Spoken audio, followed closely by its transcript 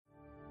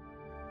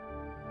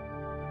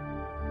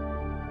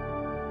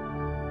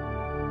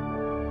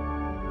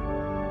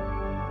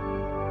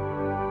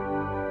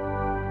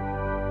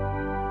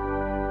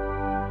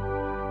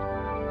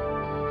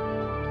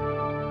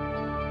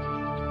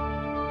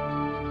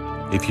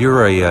If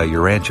you're a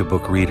Urantia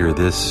Book reader,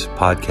 this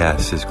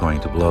podcast is going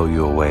to blow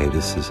you away.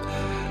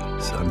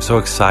 I'm so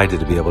excited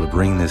to be able to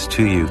bring this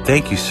to you.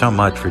 Thank you so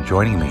much for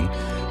joining me.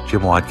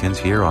 Jim Watkins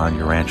here on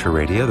Urantia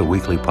Radio, the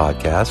weekly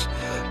podcast.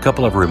 A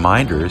couple of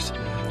reminders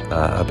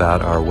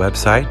about our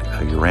website,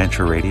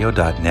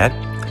 urantiaradio.net.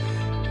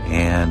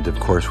 And, of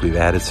course, we've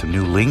added some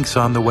new links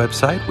on the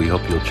website we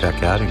hope you'll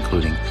check out,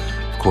 including,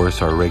 of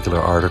course, our regular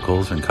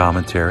articles and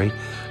commentary.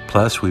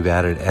 Plus, we've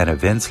added an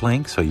events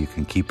link so you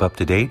can keep up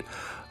to date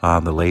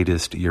on the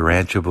latest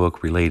Urantia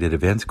Book related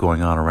events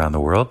going on around the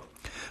world.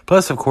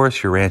 Plus, of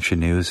course, Urantia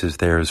News is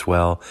there as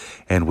well.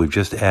 And we've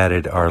just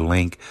added our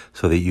link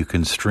so that you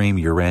can stream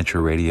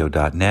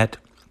urantiaradio.net,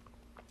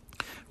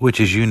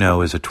 which, as you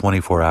know, is a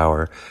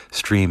 24-hour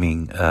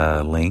streaming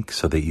link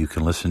so that you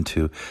can listen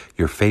to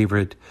your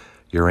favorite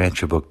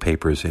Urantia Book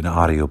papers in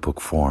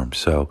audiobook form.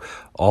 So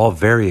all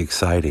very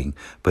exciting,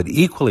 but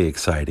equally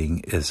exciting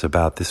is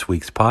about this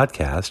week's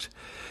podcast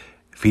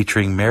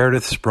featuring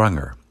Meredith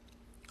Sprunger.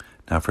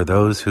 Now, for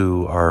those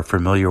who are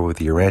familiar with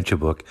the Urantia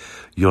Book,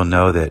 you'll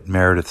know that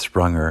Meredith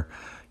Sprunger,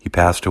 he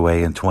passed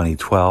away in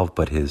 2012,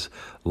 but his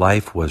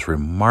life was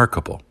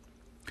remarkable.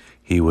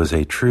 He was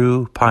a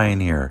true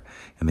pioneer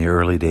in the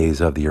early days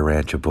of the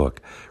Urantia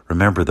Book.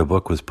 Remember, the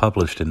book was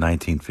published in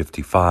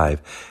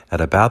 1955. At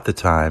about the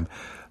time,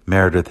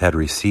 Meredith had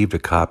received a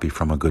copy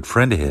from a good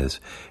friend of his,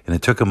 and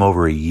it took him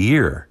over a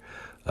year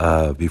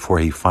before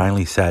he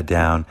finally sat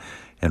down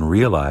and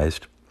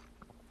realized,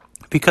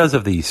 because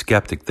of the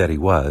skeptic that he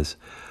was,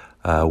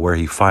 where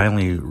he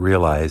finally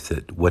realized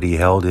that what he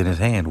held in his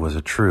hand was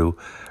a true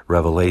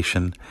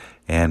revelation.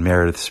 And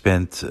Meredith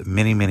spent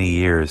many, many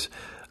years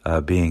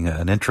being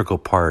an integral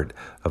part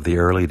of the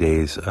early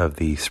days of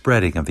the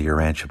spreading of the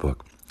Urantia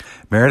Book.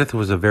 Meredith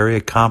was a very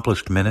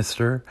accomplished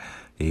minister.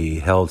 He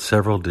held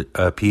several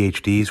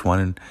PhDs,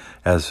 one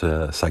as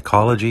a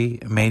psychology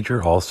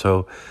major,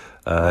 also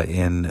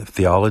in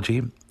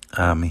theology.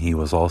 He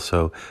was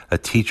also a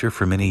teacher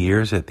for many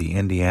years at the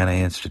Indiana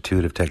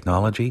Institute of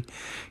Technology.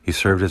 He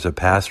served as a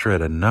pastor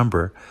at a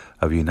number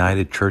of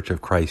United Church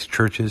of Christ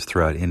churches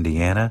throughout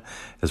Indiana,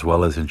 as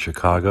well as in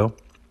Chicago.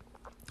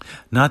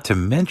 Not to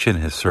mention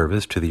his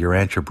service to the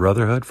Urantia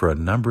Brotherhood for a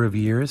number of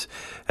years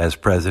as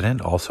president,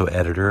 also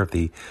editor of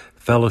the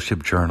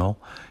Fellowship Journal.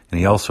 And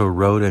he also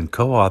wrote and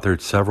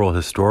co-authored several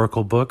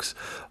historical books,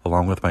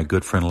 along with my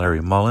good friend Larry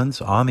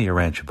Mullins, on the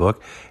Urantia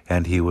Book.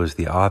 And he was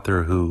the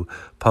author who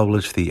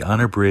published the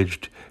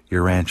unabridged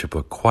Urantia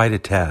Book. Quite a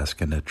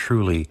task, and a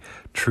truly,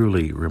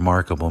 truly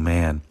remarkable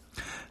man.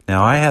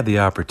 Now, I had the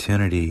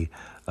opportunity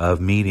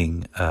of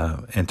meeting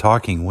and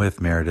talking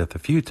with Meredith a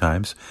few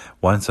times.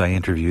 Once I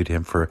interviewed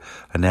him for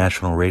a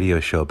national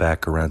radio show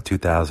back around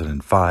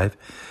 2005.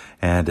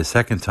 And a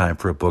second time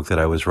for a book that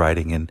I was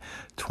writing in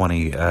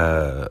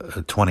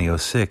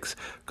 2006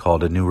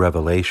 called A New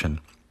Revelation,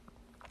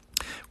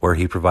 where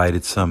he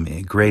provided some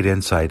great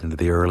insight into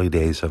the early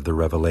days of the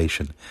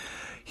Revelation.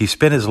 He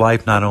spent his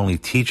life not only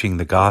teaching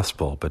the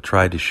gospel, but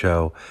tried to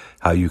show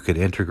how you could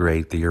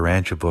integrate the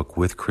Urantia Book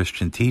with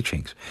Christian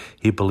teachings.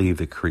 He believed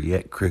that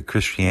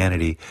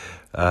Christianity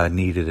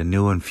needed a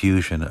new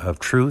infusion of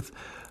truth.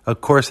 Of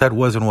course, that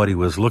wasn't what he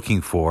was looking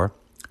for,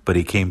 but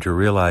he came to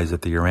realize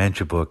that the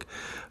Urantia Book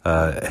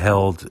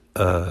held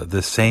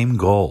the same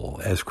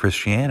goal as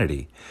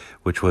Christianity,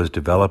 which was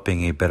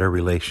developing a better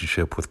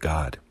relationship with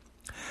God.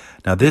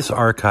 Now, this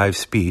archived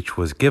speech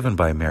was given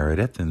by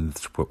Meredith, and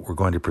it's what we're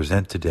going to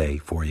present today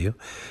for you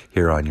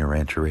here on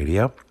Urantia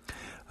Radio.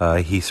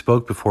 He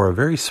spoke before a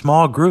very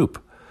small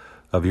group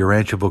of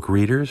Urantia Book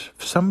readers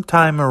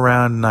sometime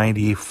around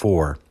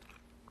 94.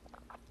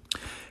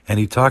 And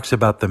he talks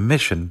about the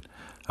mission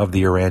of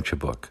the Urantia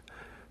Book.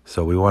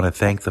 So we want to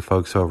thank the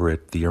folks over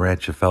at the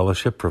Urantia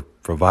Fellowship for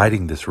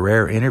providing this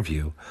rare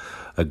interview,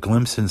 a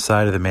glimpse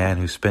inside of the man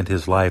who spent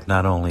his life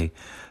not only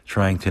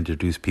trying to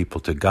introduce people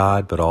to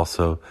God, but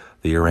also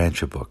the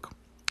Urantia Book.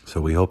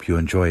 So we hope you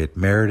enjoy it.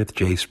 Meredith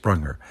J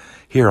Sprunger,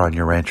 here on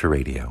Urantia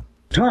Radio.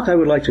 The talk I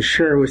would like to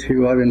share with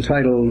you I've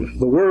entitled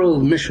The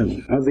World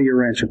Mission of the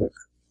Urantia Book.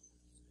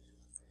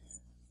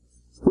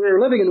 We're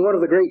living in one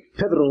of the great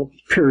pivotal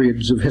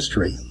periods of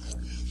history.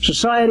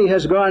 Society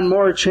has gone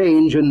more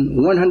change in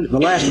the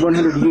last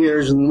 100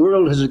 years than the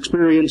world has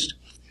experienced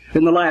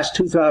in the last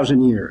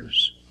 2,000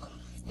 years.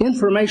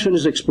 Information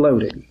is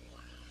exploding.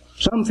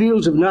 Some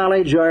fields of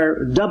knowledge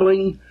are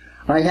doubling.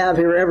 I have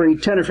here every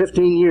 10 or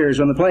 15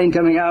 years on the plane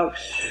coming out,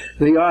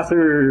 the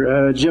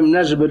author Jim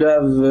Nesbitt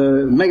of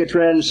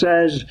Megatrend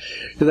says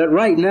that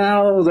right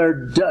now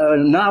their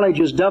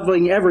knowledge is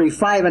doubling every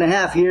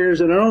 5.5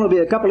 years, and it'll only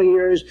be a couple of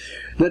years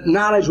that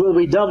knowledge will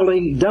be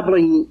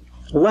doubling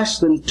less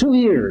than 2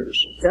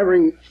 years.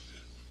 Every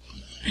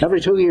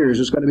 2 years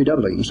it's going to be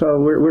doubling. So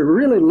we're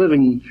really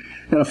living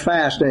in a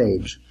fast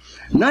age.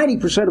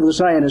 90% of the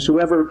scientists who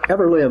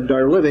ever lived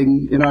are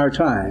living in our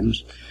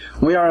times.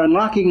 We are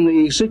unlocking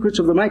the secrets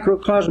of the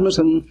microcosmos,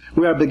 and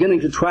we are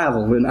beginning to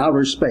travel in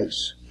outer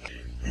space.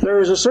 There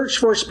is a search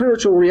for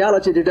spiritual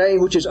reality today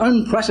which is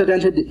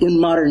unprecedented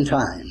in modern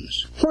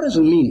times. What is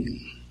the meaning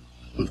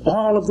of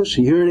all of this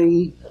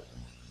yearning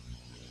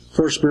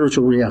for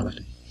spiritual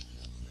reality.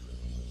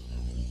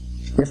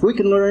 If we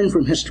can learn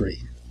from history,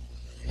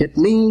 it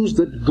means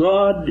that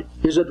God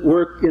is at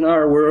work in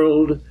our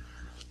world,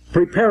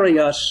 preparing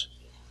us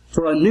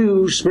for a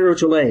new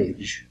spiritual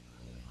age.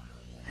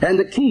 And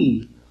the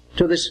key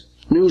to this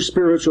new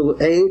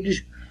spiritual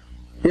age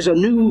is a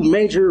new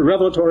major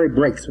revelatory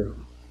breakthrough.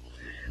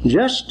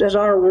 Just as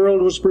our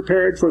world was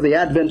prepared for the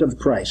advent of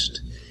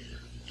Christ,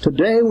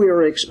 today we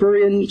are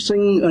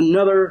experiencing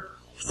another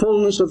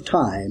fullness of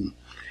time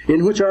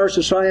in which our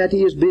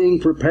society is being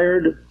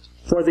prepared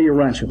for the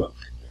Urantia Book,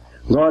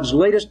 God's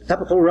latest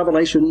epical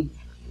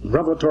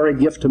revelatory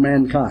gift to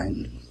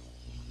mankind.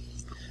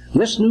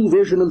 This new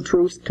vision of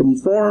truth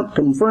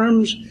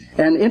confirms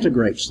and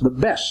integrates the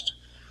best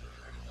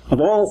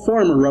of all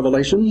former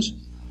revelations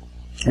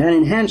and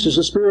enhances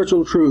the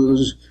spiritual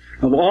truths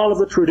of all of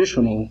the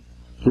traditional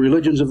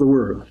religions of the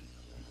world.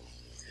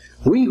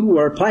 We who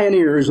are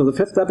pioneers of the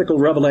fifth epical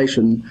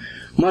revelation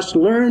must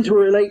learn to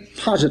relate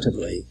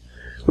positively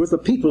with the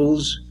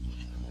peoples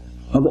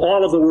of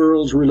all of the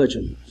world's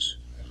religions.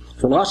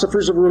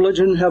 Philosophers of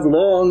religion have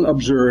long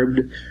observed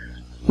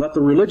that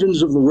the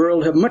religions of the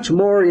world have much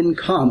more in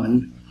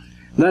common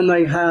than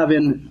they have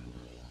in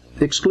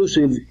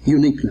exclusive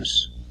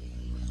uniqueness.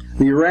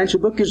 The Urantia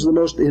Book is the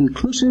most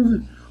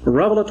inclusive,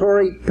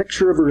 revelatory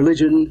picture of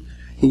religion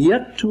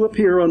yet to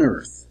appear on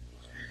earth.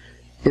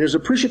 It is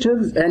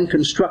appreciative and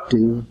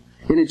constructive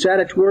in its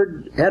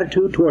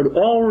attitude toward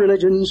all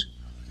religions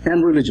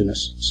and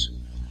religionists.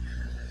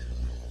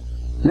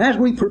 And as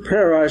we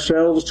prepare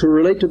ourselves to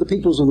relate to the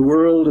peoples of the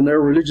world and their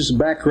religious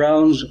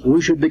backgrounds,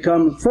 we should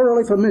become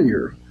thoroughly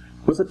familiar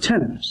with the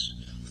tenets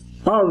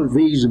of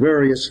these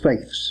various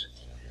faiths.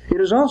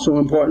 It is also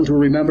important to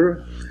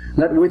remember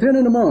that within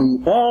and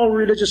among all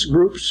religious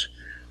groups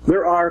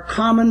there are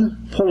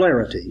common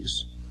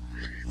polarities.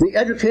 The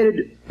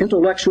educated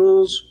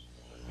intellectuals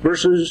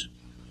versus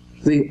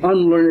the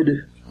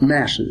unlearned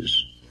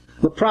masses.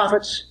 The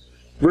prophets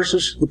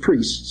versus the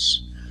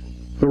priests.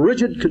 The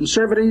rigid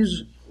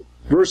conservatives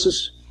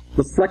versus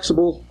the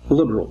flexible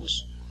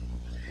liberals.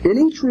 In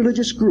each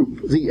religious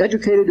group, the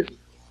educated,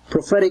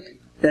 prophetic,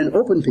 and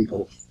open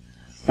people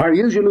are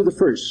usually the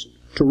first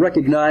to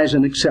recognize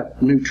and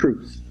accept new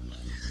truth.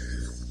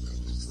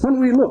 When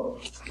we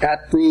look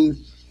at the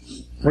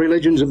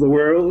religions of the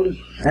world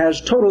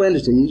as total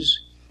entities,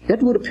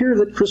 it would appear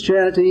that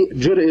Christianity,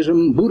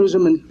 Judaism,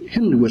 Buddhism, and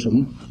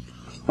Hinduism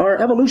are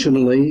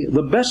evolutionally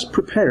the best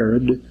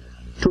prepared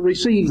to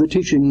receive the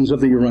teachings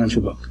of the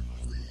Urantia Book.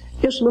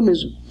 Islam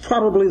is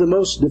probably the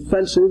most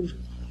defensive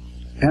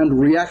and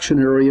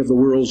reactionary of the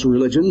world's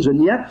religions,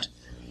 and yet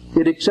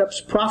it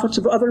accepts prophets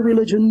of other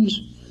religions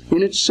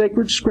in its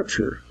sacred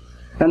scripture,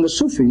 and the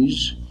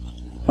Sufis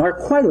are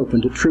quite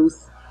open to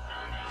truth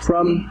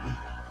from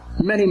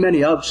many,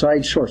 many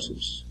outside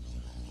sources.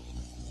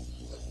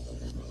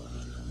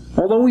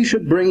 Although we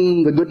should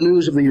bring the good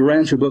news of the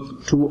Urantia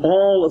Book to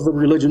all of the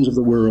religions of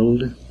the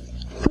world,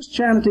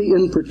 Christianity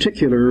in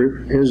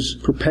particular is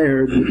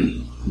prepared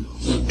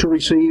to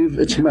receive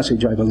its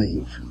message, I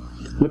believe.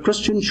 The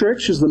Christian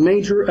Church is the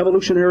major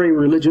evolutionary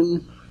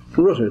religion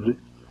rooted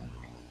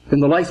in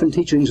the life and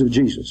teachings of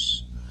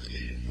Jesus.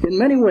 In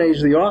many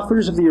ways, the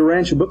authors of the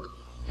Urantia Book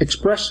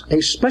express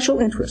a special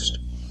interest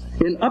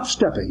in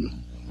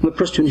upstepping the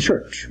Christian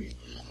Church.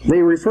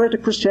 They refer to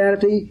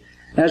Christianity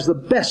as the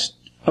best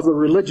of the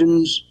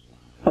religions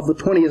of the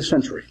 20th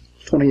century,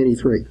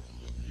 2083.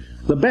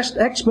 The best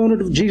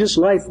exponent of Jesus'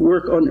 life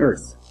work on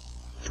earth,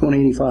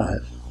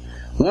 2085.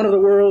 One of the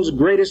world's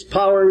greatest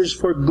powers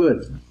for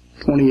good,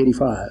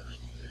 2085.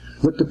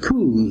 The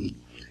cocoon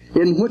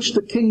in which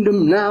the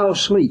kingdom now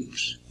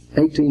sleeps,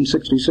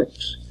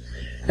 1866.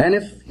 And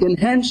if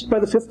enhanced by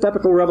the fifth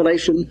epical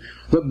revelation,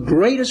 the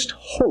greatest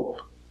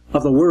hope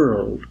of the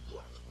world,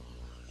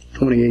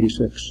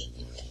 2086.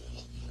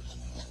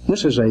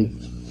 This is a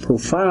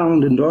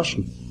profound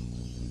endorsement.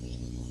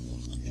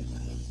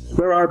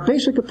 There are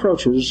basic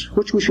approaches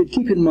which we should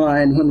keep in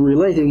mind when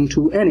relating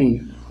to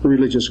any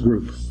religious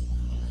group.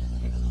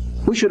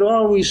 We should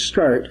always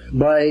start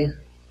by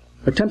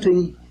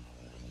attempting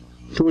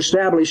to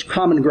establish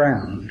common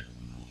ground.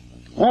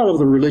 All of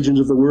the religions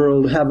of the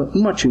world have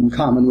much in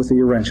common with the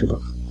Urantia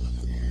Book.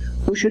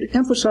 We should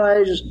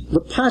emphasize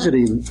the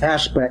positive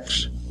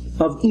aspects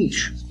of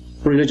each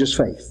religious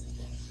faith.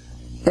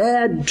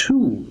 Add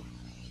to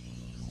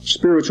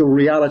spiritual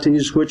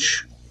realities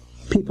which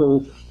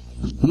people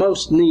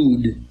most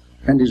need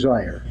and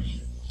desire.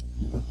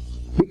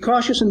 Be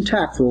cautious and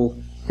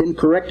tactful in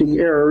correcting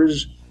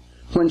errors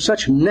when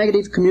such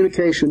negative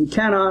communication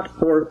cannot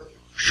or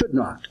should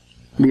not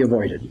be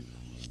avoided.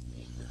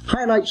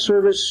 Highlight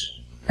service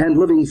and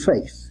living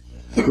faith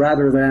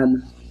rather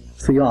than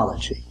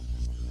theology.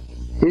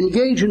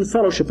 Engage in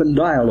fellowship and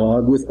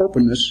dialogue with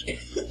openness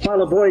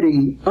while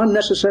avoiding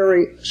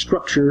unnecessary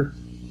structure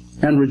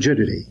and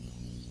rigidity.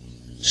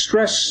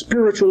 Stress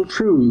spiritual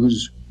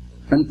truths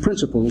and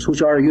principles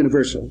which are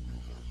universal.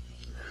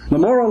 The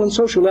moral and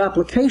social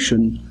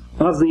application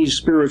of these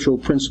spiritual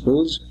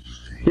principles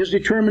is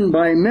determined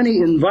by many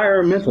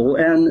environmental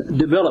and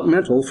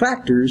developmental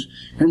factors,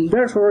 and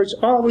therefore it's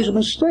always a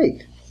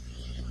mistake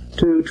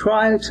to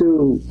try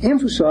to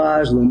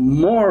emphasize the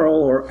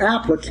moral or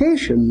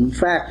application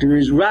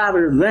factors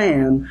rather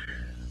than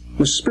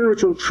the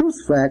spiritual truth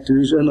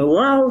factors, and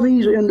allow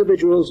these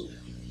individuals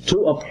to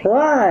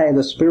apply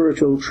the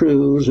spiritual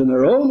truths in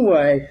their own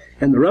way,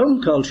 in their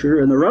own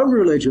culture, in their own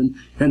religion,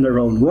 in their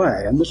own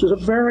way. And this is a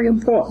very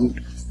important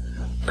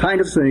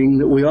kind of thing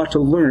that we ought to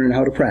learn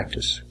how to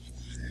practice.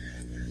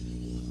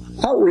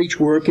 Outreach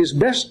work is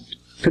best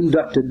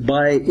conducted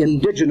by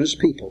indigenous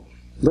people,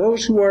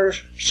 those who are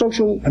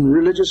social and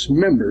religious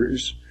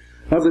members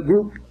of the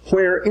group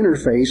where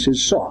interface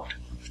is sought.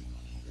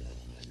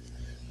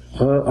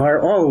 Are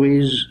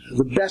always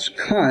the best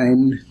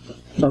kind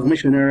of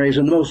missionaries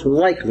and most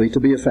likely to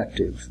be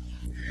effective.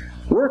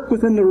 Work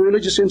within the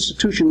religious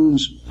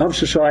institutions of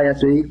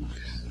society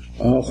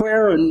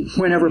where and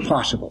whenever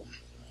possible.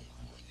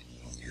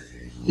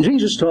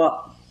 Jesus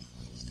taught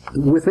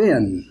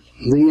within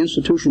the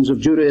institutions of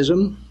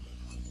Judaism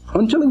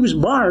until he was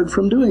barred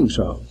from doing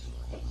so.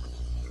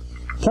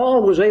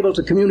 Paul was able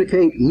to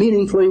communicate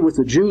meaningfully with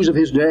the Jews of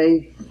his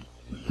day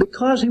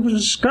because he was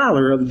a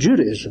scholar of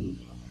Judaism.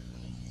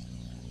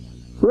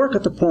 Work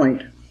at the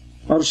point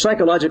of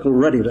psychological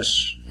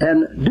readiness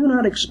and do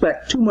not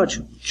expect too much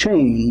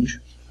change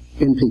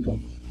in people.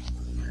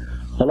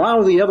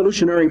 Allow the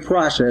evolutionary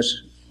process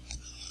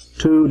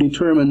to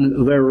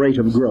determine their rate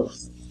of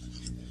growth.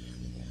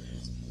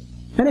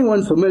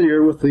 Anyone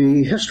familiar with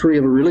the history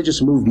of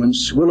religious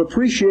movements will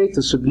appreciate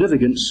the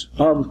significance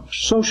of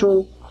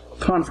social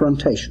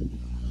confrontation.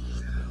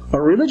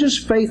 A religious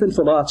faith and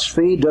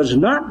philosophy does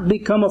not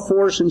become a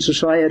force in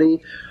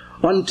society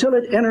until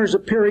it enters a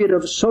period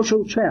of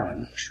social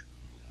challenge.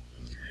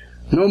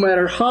 No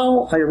matter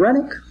how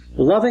ironic,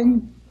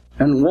 loving,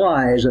 and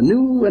wise a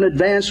new and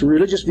advanced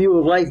religious view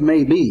of life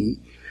may be,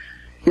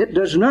 it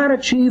does not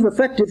achieve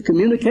effective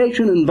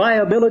communication and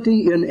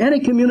viability in any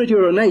community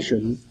or a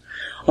nation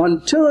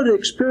until it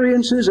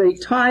experiences a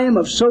time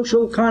of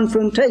social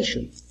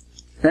confrontation.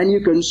 And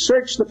you can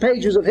search the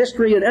pages of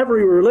history in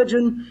every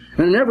religion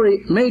and in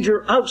every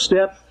major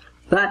outstep.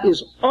 That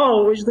is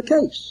always the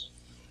case.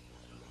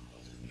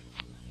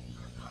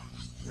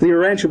 The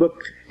Urantia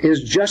Book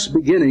is just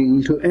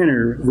beginning to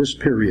enter this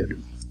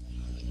period.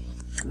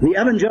 The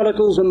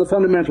evangelicals and the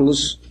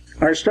fundamentalists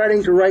are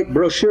starting to write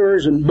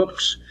brochures and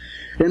books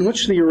in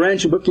which the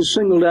Urantia Book is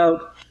singled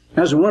out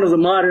as one of the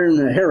modern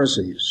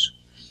heresies.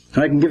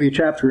 I can give you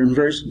chapter and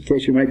verse in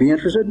case you might be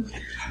interested.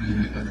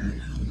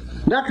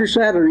 Dr.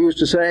 Sadler used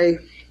to say,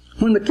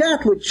 when the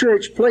Catholic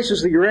Church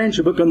places the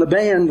Urantia Book on the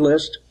banned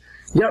list,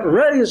 get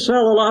ready to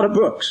sell a lot of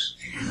books.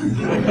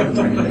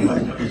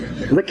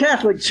 The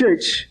Catholic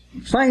Church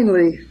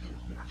finally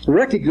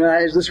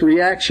recognized this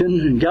reaction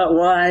and got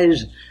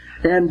wise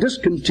and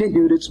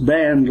discontinued its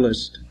banned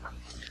list.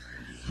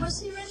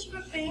 Was the Urantia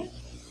Book banned?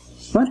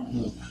 What?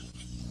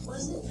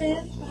 Was it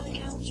banned by the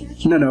Catholic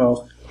Church?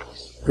 No.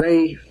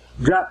 They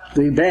dropped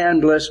the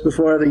banned list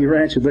before the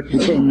Urantia Book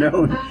became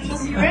known. The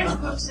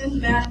Urantia Book's in the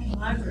Vatican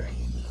Library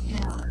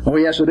now. Oh,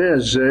 yes, it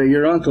is.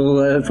 Your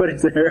uncle put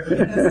it there.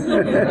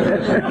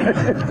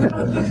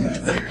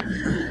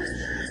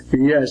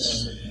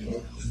 Yes.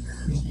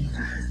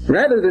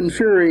 Rather than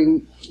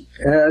fearing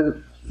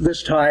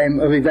this time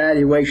of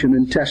evaluation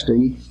and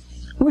testing,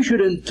 we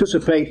should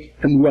anticipate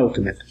and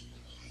welcome it.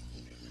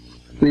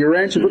 The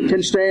Urantia Book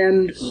can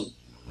stand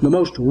the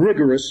most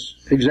rigorous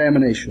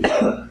examination.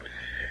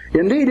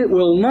 Indeed, it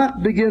will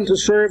not begin to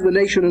serve the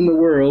nation and the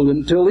world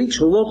until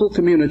each local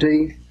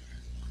community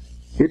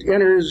it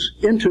enters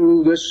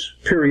into this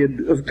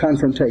period of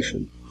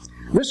confrontation.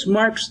 This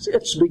marks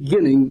its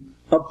beginning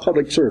of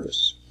public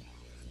service.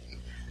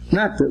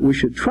 Not that we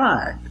should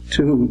try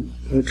to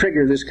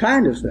trigger this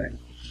kind of thing,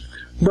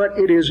 but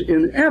it is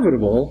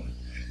inevitable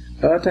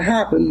to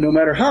happen no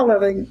matter how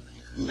loving,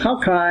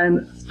 how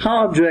kind,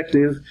 how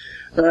objective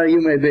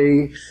you may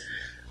be.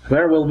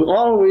 There will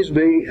always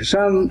be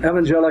some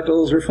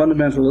evangelicals or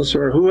fundamentalists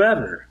or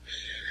whoever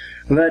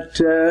that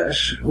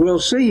will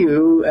see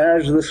you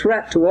as the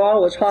threat to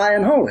all that's high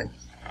and holy.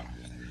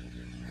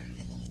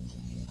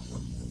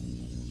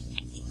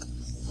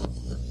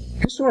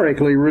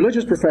 Historically,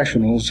 religious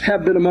professionals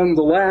have been among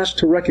the last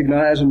to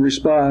recognize and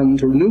respond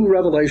to new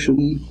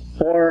revelation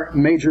or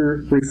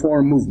major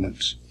reform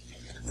movements.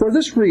 For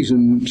this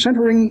reason,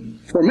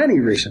 for many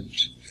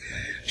reasons,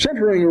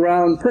 centering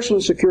around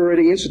personal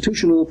security,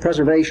 institutional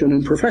preservation,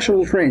 and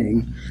professional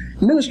training,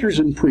 ministers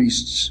and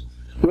priests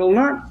will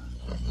not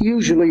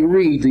usually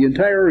read the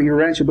entire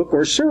Urantia Book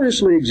or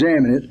seriously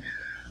examine it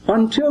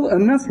until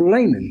enough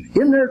laymen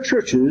in their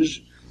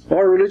churches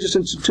or religious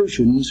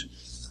institutions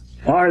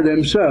are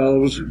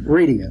themselves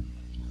reading it.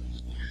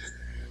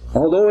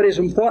 Although it is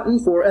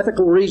important for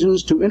ethical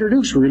reasons to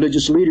introduce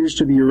religious leaders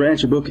to the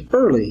Urantia Book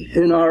early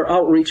in our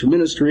outreach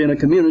ministry in a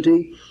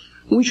community,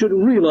 we should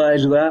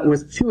realize that,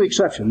 with few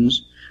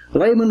exceptions,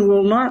 laymen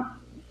will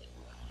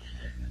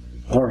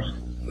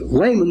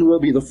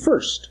be the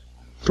first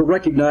to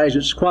recognize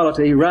its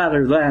quality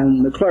rather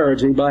than the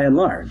clarity by and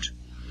large.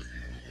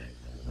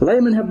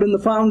 Laymen have been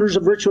the founders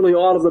of virtually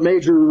all of the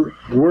major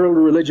world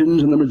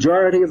religions and the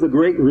majority of the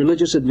great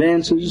religious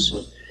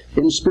advances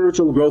in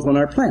spiritual growth on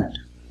our planet,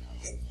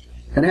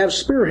 and have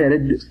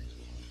spearheaded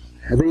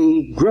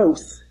the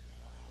growth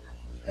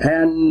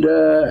and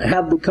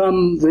have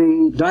become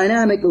the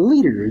dynamic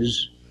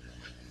leaders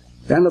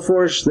and the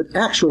force that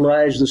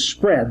actualize the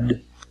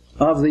spread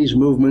of these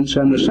movements,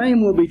 and the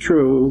same will be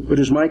true, it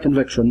is my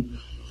conviction,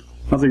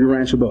 of the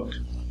Urantia Book.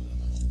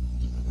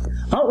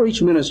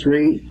 Outreach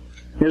ministry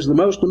is the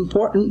most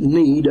important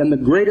need and the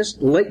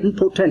greatest latent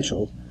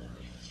potential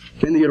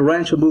in the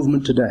Urantia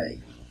movement today.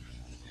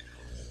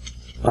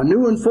 A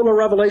new and fuller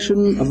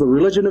revelation of the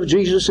religion of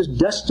Jesus is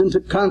destined to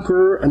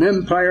conquer an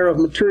empire of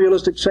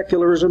materialistic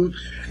secularism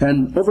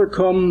and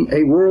overcome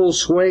a world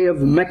sway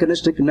of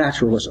mechanistic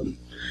naturalism.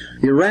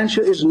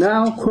 Urantia is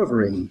now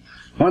quivering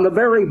on the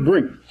very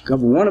brink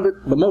of one of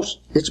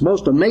its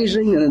most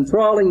amazing and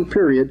enthralling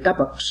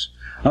epochs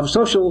of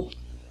social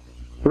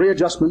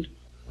readjustment,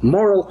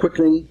 moral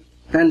quickening,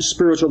 and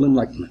spiritual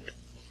enlightenment.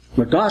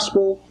 The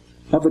gospel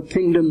of the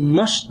kingdom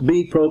must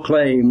be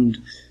proclaimed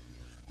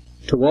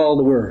to all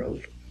the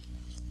world.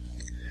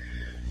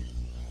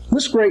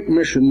 This great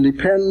mission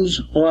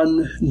depends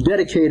on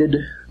dedicated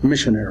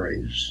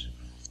missionaries.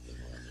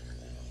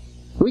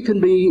 We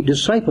can be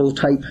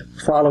disciple-type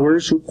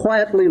followers who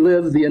quietly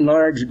live the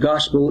enlarged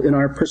gospel in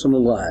our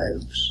personal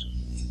lives.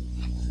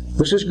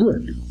 This is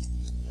good,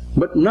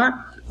 but not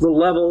the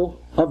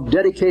level of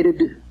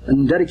dedication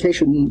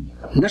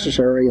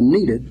necessary and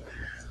needed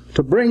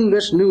to bring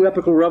this new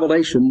epical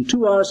revelation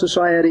to our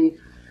society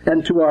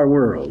and to our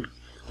world.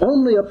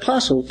 Only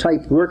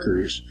apostle-type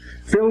workers,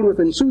 filled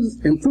with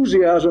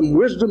enthusiasm,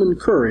 wisdom, and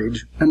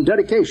courage, and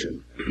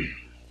dedication,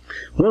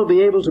 will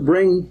be able to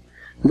bring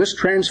this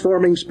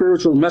transforming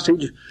spiritual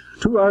message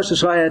to our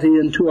society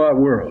and to our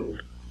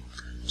world.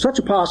 Such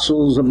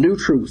apostles of new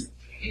truth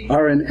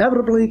are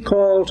inevitably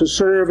called to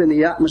serve in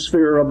the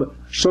atmosphere of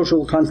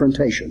social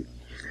confrontation.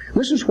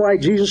 This is why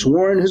Jesus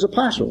warned his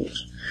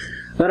apostles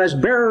that as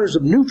bearers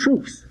of new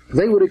truth,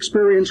 they would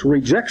experience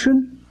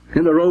rejection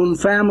in their own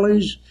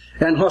families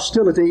and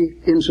hostility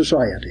in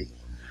society.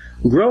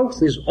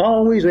 Growth is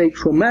always a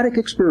traumatic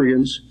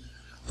experience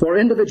for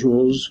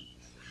individuals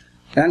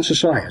and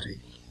society.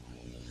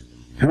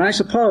 And I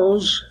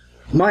suppose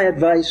my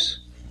advice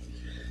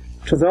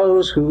to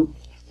those who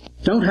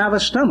don't have a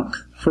stomach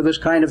for this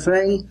kind of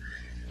thing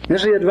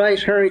is the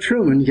advice Harry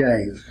Truman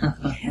gave.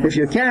 If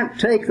you can't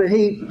take the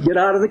heat, get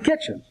out of the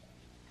kitchen.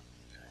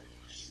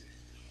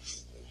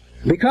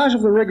 Because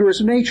of the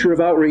rigorous nature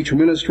of outreach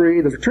ministry,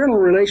 the Fraternal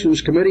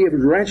Relations Committee of the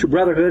Urantia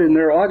Brotherhood in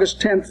their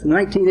August 10,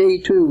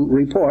 1982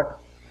 report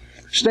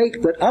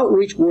state that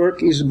outreach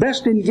work is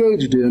best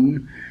engaged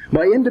in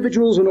by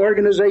individuals and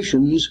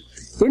organizations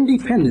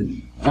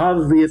independent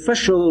of the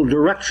official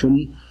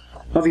direction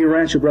of the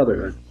Urantia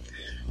Brotherhood.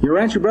 The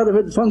Urantia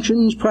Brotherhood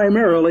functions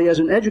primarily as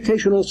an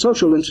educational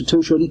social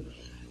institution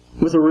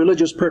with a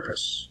religious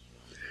purpose.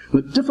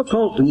 The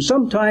difficult and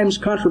sometimes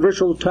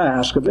controversial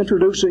task of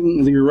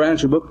introducing the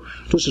Urantia Book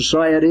to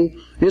society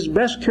is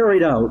best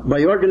carried out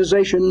by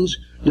organizations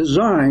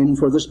designed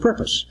for this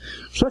purpose,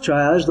 such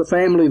as the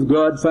Family of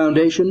God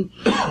Foundation,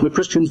 the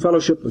Christian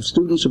Fellowship of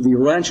Students of the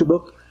Urantia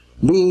Book,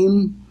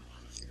 BEAM,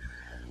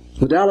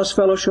 the Dallas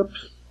Fellowship,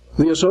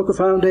 the Ahsoka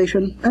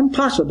Foundation, and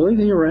possibly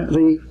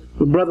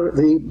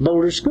the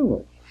Boulder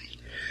School.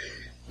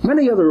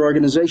 Many other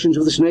organizations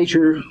of this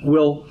nature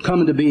will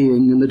come into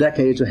being in the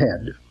decades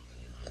ahead.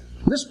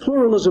 This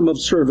pluralism of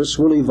service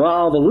will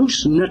evolve a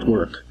loose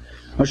network,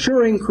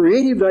 assuring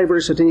creative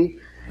diversity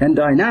and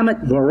dynamic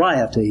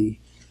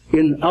variety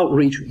in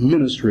outreach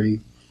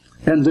ministry,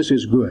 and this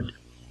is good.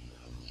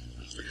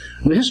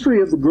 The history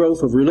of the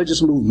growth of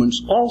religious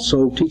movements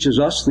also teaches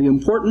us the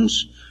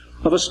importance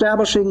of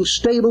establishing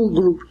stable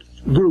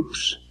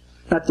groups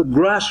at the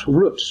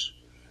grassroots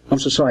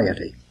of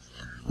society.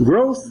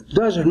 Growth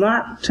does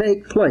not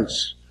take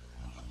place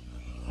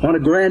on a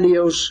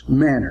grandiose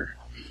manner.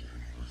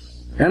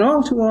 And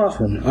all too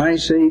often I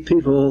see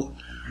people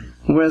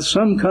with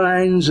some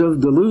kinds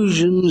of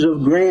delusions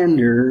of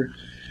grandeur.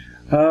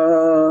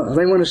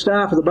 They want to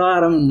stop at the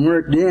bottom and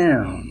work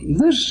down.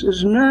 This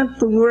is not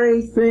the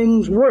way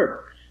things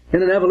work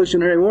in an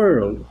evolutionary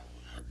world.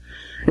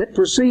 It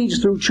proceeds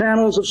through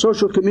channels of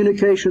social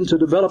communication to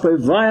develop a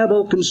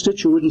viable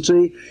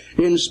constituency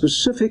in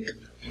specific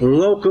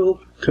local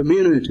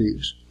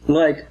communities,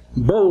 like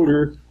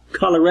Boulder,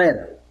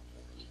 Colorado.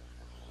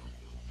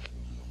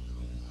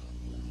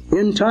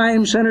 In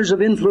time, centers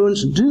of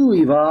influence do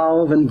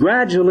evolve, and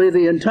gradually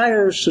the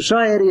entire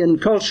society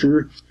and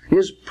culture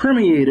is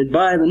permeated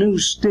by the new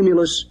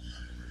stimulus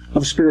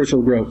of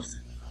spiritual growth.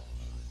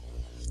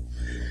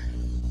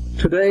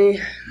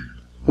 Today,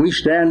 we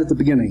stand at the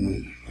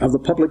beginning of the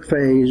public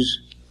phase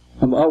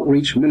of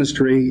outreach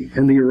ministry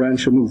in the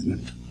Urantia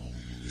movement.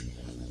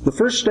 The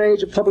first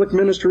stage of public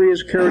ministry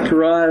is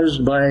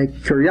characterized by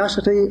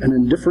curiosity and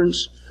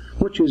indifference,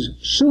 which is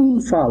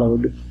soon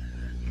followed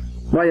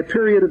by a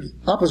period of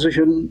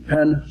opposition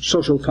and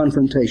social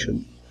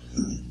confrontation.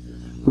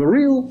 The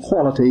real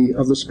quality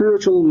of the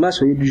spiritual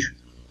message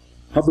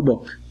of the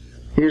book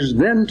is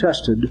then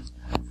tested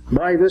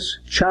by this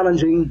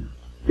challenging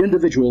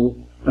individual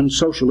and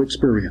social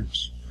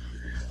experience.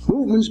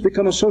 Movements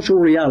become a social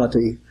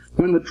reality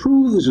when the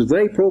truths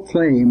they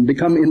proclaim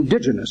become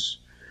indigenous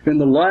in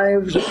the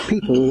lives of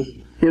people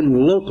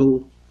in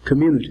local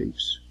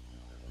communities.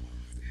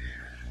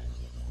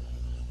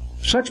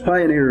 Such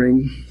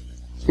pioneering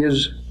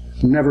is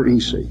never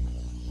easy.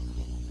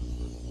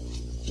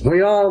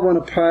 We all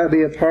want to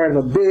be a part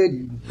of a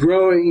big,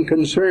 growing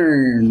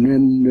concern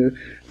and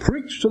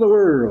preach to the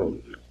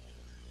world.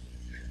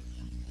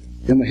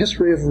 In the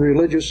history of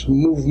religious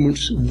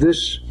movements,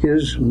 this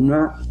is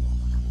not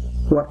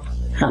what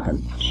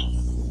happens.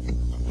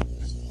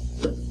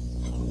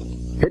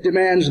 It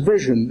demands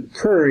vision,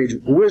 courage,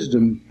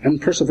 wisdom,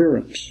 and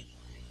perseverance.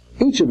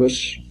 Each of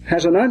us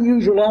has an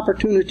unusual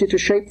opportunity to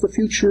shape the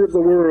future of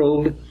the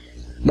world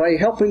by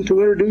helping to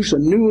introduce a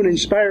new and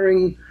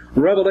inspiring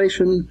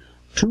revelation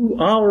to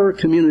our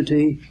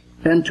community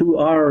and to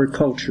our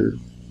culture.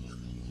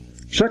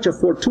 Such a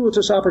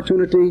fortuitous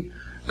opportunity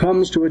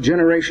comes to a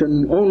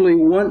generation only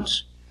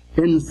once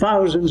in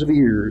thousands of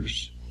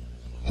years.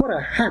 What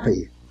a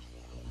happy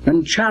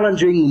and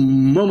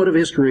challenging moment of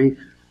history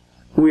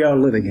we are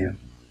living in.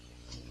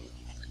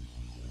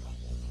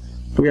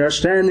 We are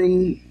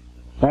standing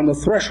on the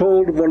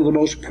threshold of one of the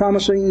most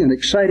promising and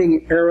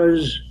exciting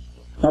eras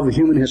of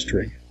human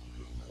history.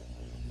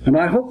 And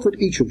I hope that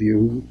each of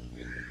you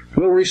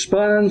will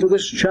respond to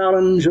this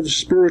challenge of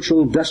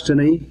spiritual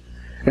destiny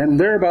and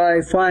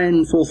thereby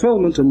find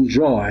fulfillment and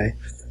joy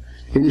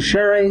in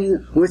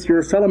sharing with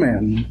your fellow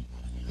men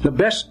the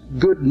best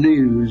good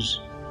news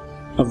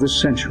of this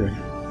century.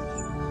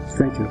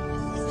 Thank you.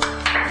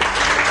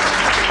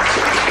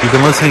 You've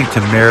been listening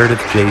to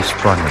Meredith J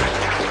Sprunger,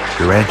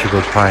 Urantia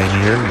Book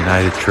pioneer,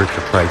 United Church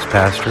of Christ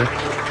pastor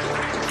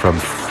from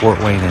Fort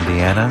Wayne,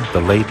 Indiana,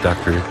 the late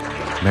Dr.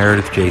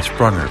 Meredith J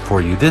Sprunger,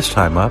 for you this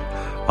time up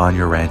on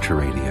Urantia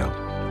Radio.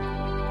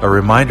 A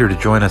reminder to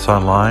join us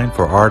online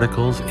for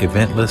articles,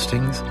 event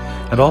listings,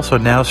 and also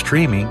now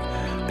streaming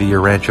the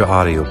Urantia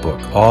audiobook,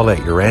 all at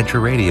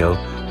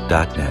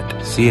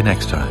urantiaradio.net. See you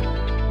next time.